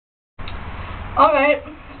Alright,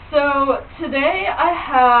 so today I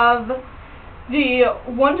have the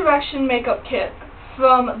One Direction makeup kit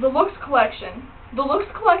from the Looks Collection. The Looks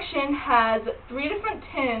Collection has 3 different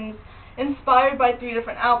tins inspired by 3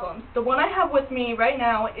 different albums. The one I have with me right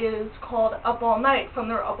now is called Up All Night from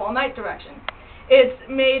their Up All Night direction. It's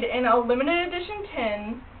made in a limited edition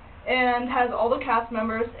tin and has all the cast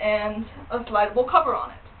members and a slidable cover on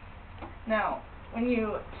it. Now, when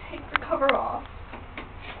you take the cover off,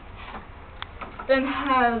 then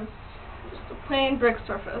has just a plain brick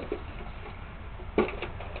surface.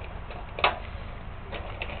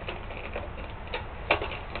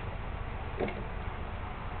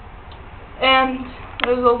 And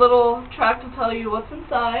there's a little track to tell you what's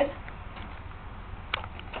inside.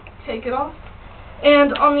 Take it off.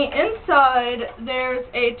 And on the inside, there's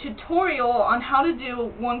a tutorial on how to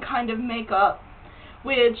do one kind of makeup,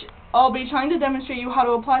 which I'll be trying to demonstrate you how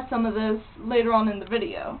to apply some of this later on in the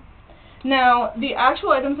video. Now, the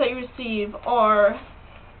actual items that you receive are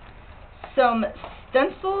some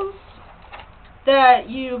stencils that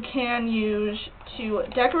you can use to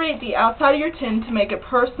decorate the outside of your tin to make it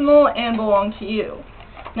personal and belong to you.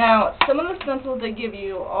 Now, some of the stencils they give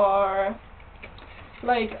you are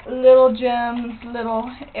like little gems, little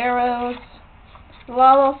arrows, a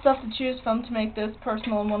lot of little stuff to choose from to make this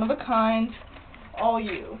personal and one of a kind, all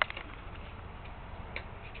you.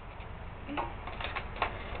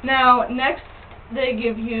 Now, next they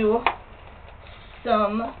give you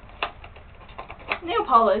some nail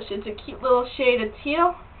polish. It's a cute little shade of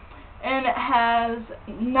teal, and it has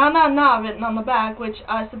Na Na Na written on the back, which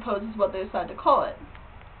I suppose is what they decided to call it.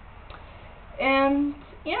 And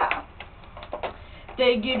yeah,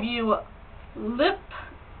 they give you lipstick,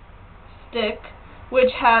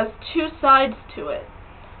 which has 2 sides to it.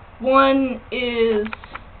 One is,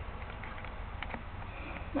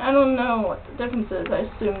 I don't know what the difference is. I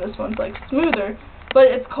assume this one's like smoother, but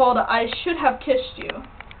it's called I Should Have Kissed You.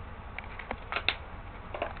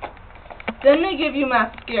 Then they give you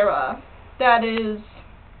mascara. That is,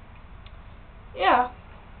 yeah,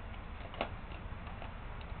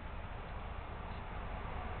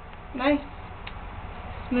 nice,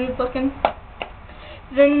 smooth looking.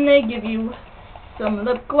 Then they give you some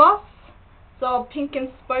lip gloss. It's all pink and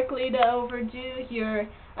sparkly to overdo your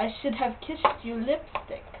I Should Have Kissed You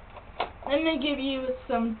lipstick. Then they give you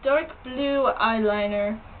some dark blue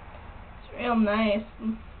eyeliner. It's real nice.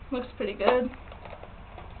 Looks pretty good.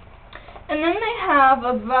 And then they have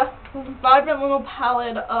a vibrant little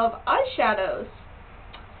palette of eyeshadows.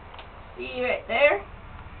 See right there?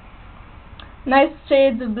 Nice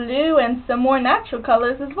shades of blue and some more natural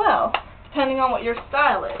colors as well, depending on what your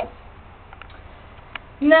style is.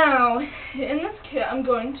 Now, in this kit, I'm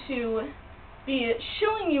going to be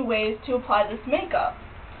showing you ways to apply this makeup.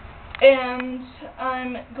 And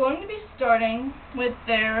I'm going to be starting with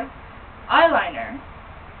their eyeliner,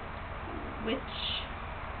 which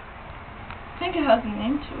I think it has a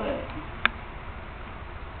name to it.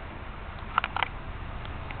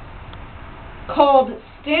 Called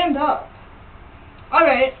Stand Up.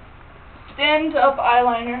 Alright, Stand Up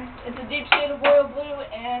eyeliner. It's a deep shade of royal blue,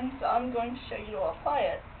 and so I'm going to show you to apply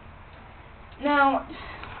it. Now,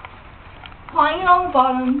 applying it on the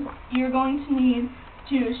bottom, you're going to need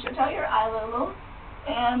to stretch out your eyelid a little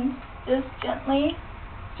and just gently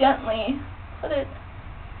put it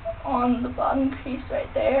on the bottom crease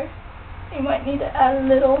right there. You might need to add a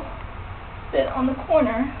little bit on the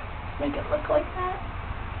corner to make it look like that.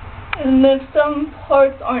 And if some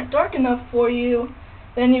parts aren't dark enough for you,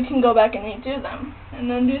 then you can go back and redo them. And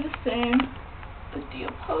then do the same with the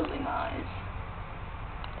opposing eyes.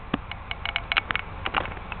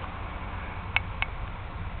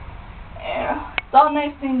 There. It's all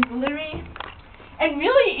nice and glittery and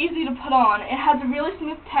really easy to put on. It has a really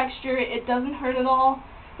smooth texture. It doesn't hurt at all,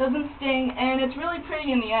 doesn't sting, and it's really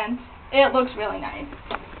pretty in the end. It looks really nice.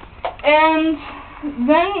 And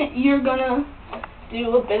then you're gonna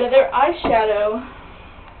do a bit of their eyeshadow,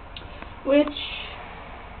 which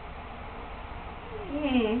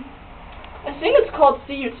I think it's called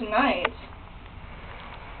See You Tonight.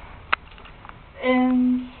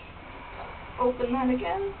 And open that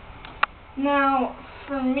again. Now,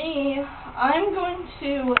 for me, I'm going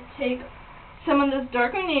to take some of this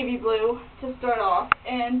darker navy blue to start off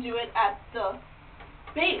and do it at the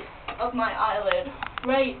base of my eyelid,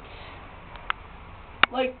 right,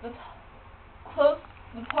 like the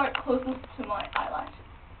part closest to my eyelashes.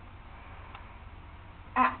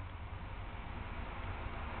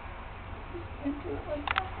 And do it like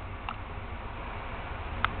that.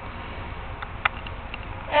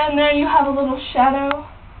 And there you have a little shadow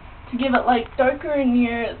to give it like darker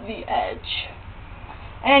near the edge.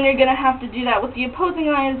 And you're going to have to do that with the opposing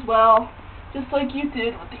eye as well, just like you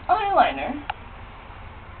did with the eyeliner.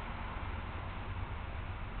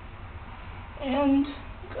 And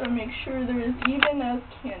gotta make sure they're as even as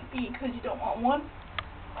can be, because you don't want one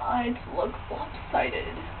eye to look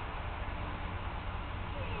lopsided.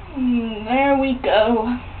 There we go.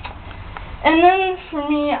 And then for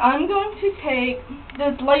me, I'm going to take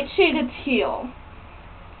this light shaded teal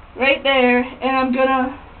right there, and I'm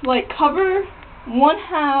gonna like cover one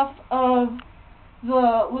half of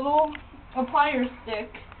the little applier stick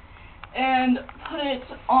and put it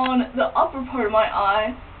on the upper part of my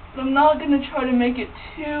eye, but I'm not gonna try to make it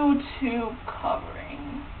too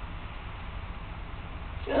covering.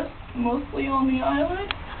 Just mostly on the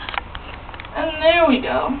eyelid. And there we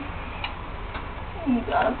go. You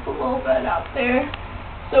gotta put a little bit out there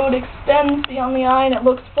so it extends beyond the eye and it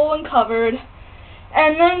looks full and covered.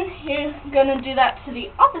 And then you're gonna do that to the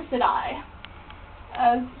opposite eye,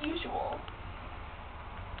 as usual.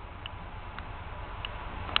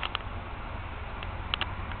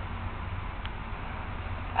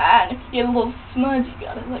 And if you get a little smudge, you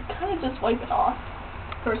gotta like kind of just wipe it off.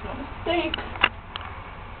 Personal mistake.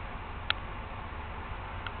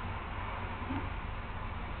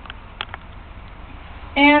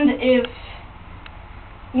 And if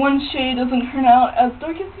one shade doesn't turn out as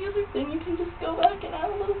dark as the other, then you can just go back and add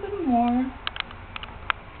a little bit more.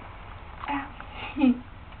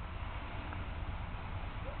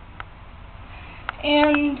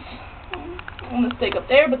 And a mistake up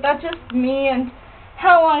there, but that's just me and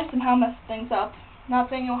how I somehow mess things up. Not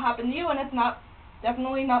saying it'll happen to you, and it's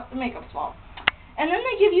definitely not the makeup's fault. And then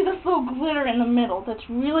they give you this little glitter in the middle that's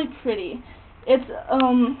really pretty. It's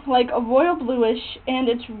like a royal bluish, and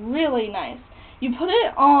it's really nice. You put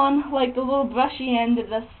it on like the little brushy end of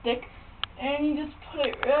the stick, and you just put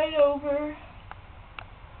it right over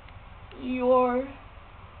your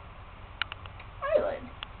eyelid,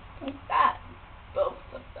 like that, both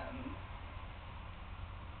of them.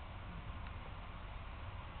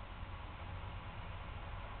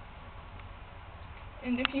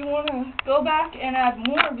 And if you want to go back and add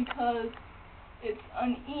more because it's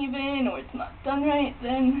uneven or it's not done right,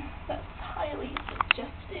 then that's highly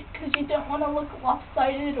suggested, because you don't want to look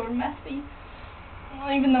lopsided or messy.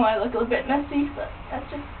 Well, even though I look a little bit messy, but that's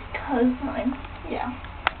just because I'm,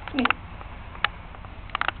 me.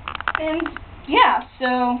 And yeah,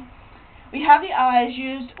 so we have the eyes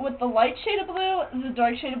used with the light shade of blue, the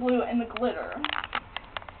dark shade of blue, and the glitter.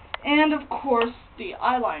 And of course, the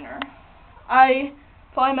eyeliner. I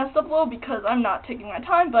probably messed up a little because I'm not taking my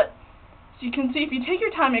time, but as you can see, if you take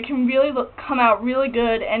your time, it can really come out really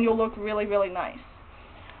good, and you'll look really nice.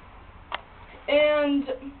 And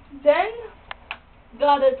then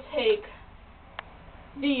gotta take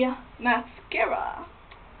the mascara,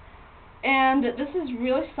 and this is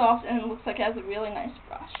really soft, and it looks like it has a really nice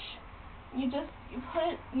brush. You put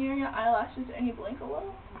it near your eyelashes and you blink a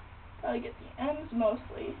little. Gotta get the ends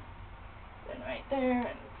mostly, then right there,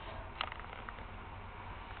 and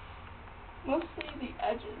mostly the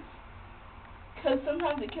edges, because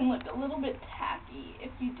sometimes it can look a little bit tacky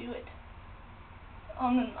if you do it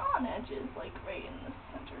on the non-edges, like right in the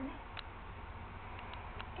center.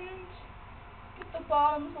 And get the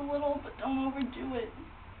bottoms a little, but don't overdo it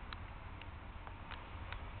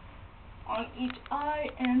on each eye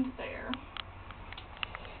and there.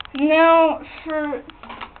 Now for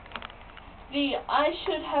the I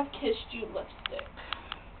Should Have Kissed You lipstick,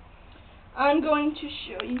 I'm going to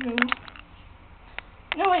show you.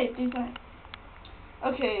 No, wait, these aren't.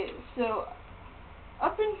 Okay, so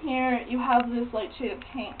up in here you have this light shade of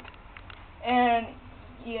pink, and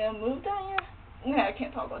you move down your, I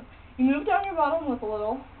can't talk about it. You move down your bottom lip a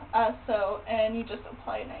little, so, and you just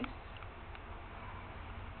apply it nice.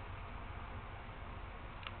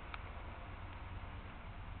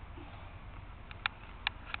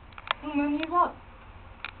 And then you go.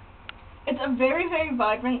 It's a very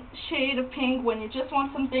vibrant shade of pink when you just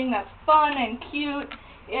want something that's fun and cute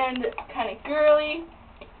and kind of girly.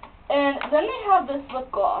 And then they have this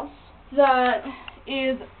lip gloss that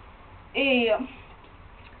is a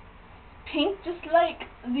pink, just like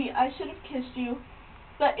the I Should Have Kissed You,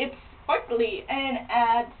 but it's sparkly and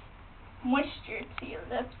adds moisture to your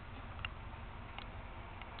lips.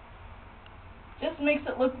 Just makes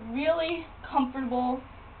it look really comfortable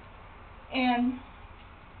and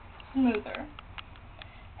smoother.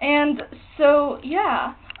 And so,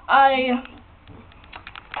 yeah,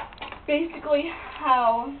 basically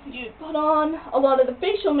how you put on a lot of the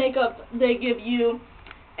facial makeup they give you,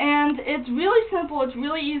 and it's really simple, it's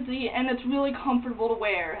really easy, and it's really comfortable to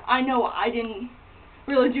wear. I know I didn't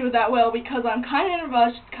really do it that well because I'm kind of in a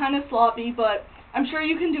rush, kind of sloppy, but I'm sure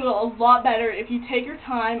you can do it a lot better if you take your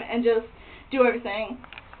time and just do everything.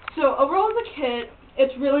 So overall as a kit,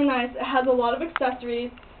 it's really nice. It has a lot of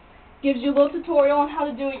accessories, gives you a little tutorial on how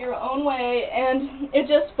to do it your own way, and it's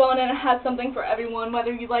just fun and it has something for everyone,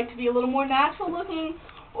 whether you like to be a little more natural looking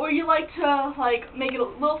or you like to make it a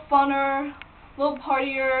little funner, a little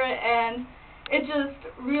partier, and it's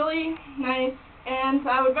just really nice, and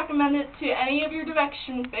I would recommend it to any of your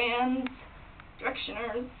Direction fans,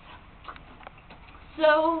 Directioners.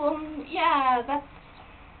 So, yeah, that's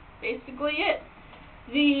basically it.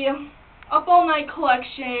 The Up All Night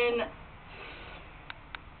collection,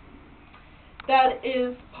 that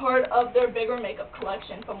is part of their bigger makeup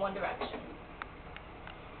collection from One Direction.